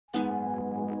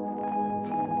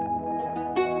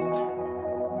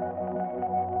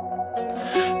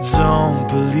Don't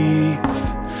believe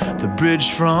the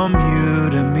bridge from you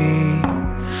to me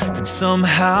could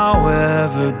somehow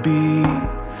ever be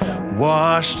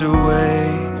washed away.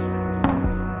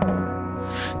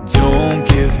 Don't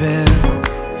give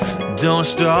in, don't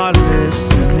start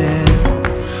listening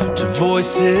to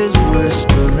voices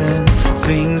whispering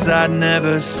things I'd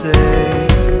never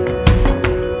say.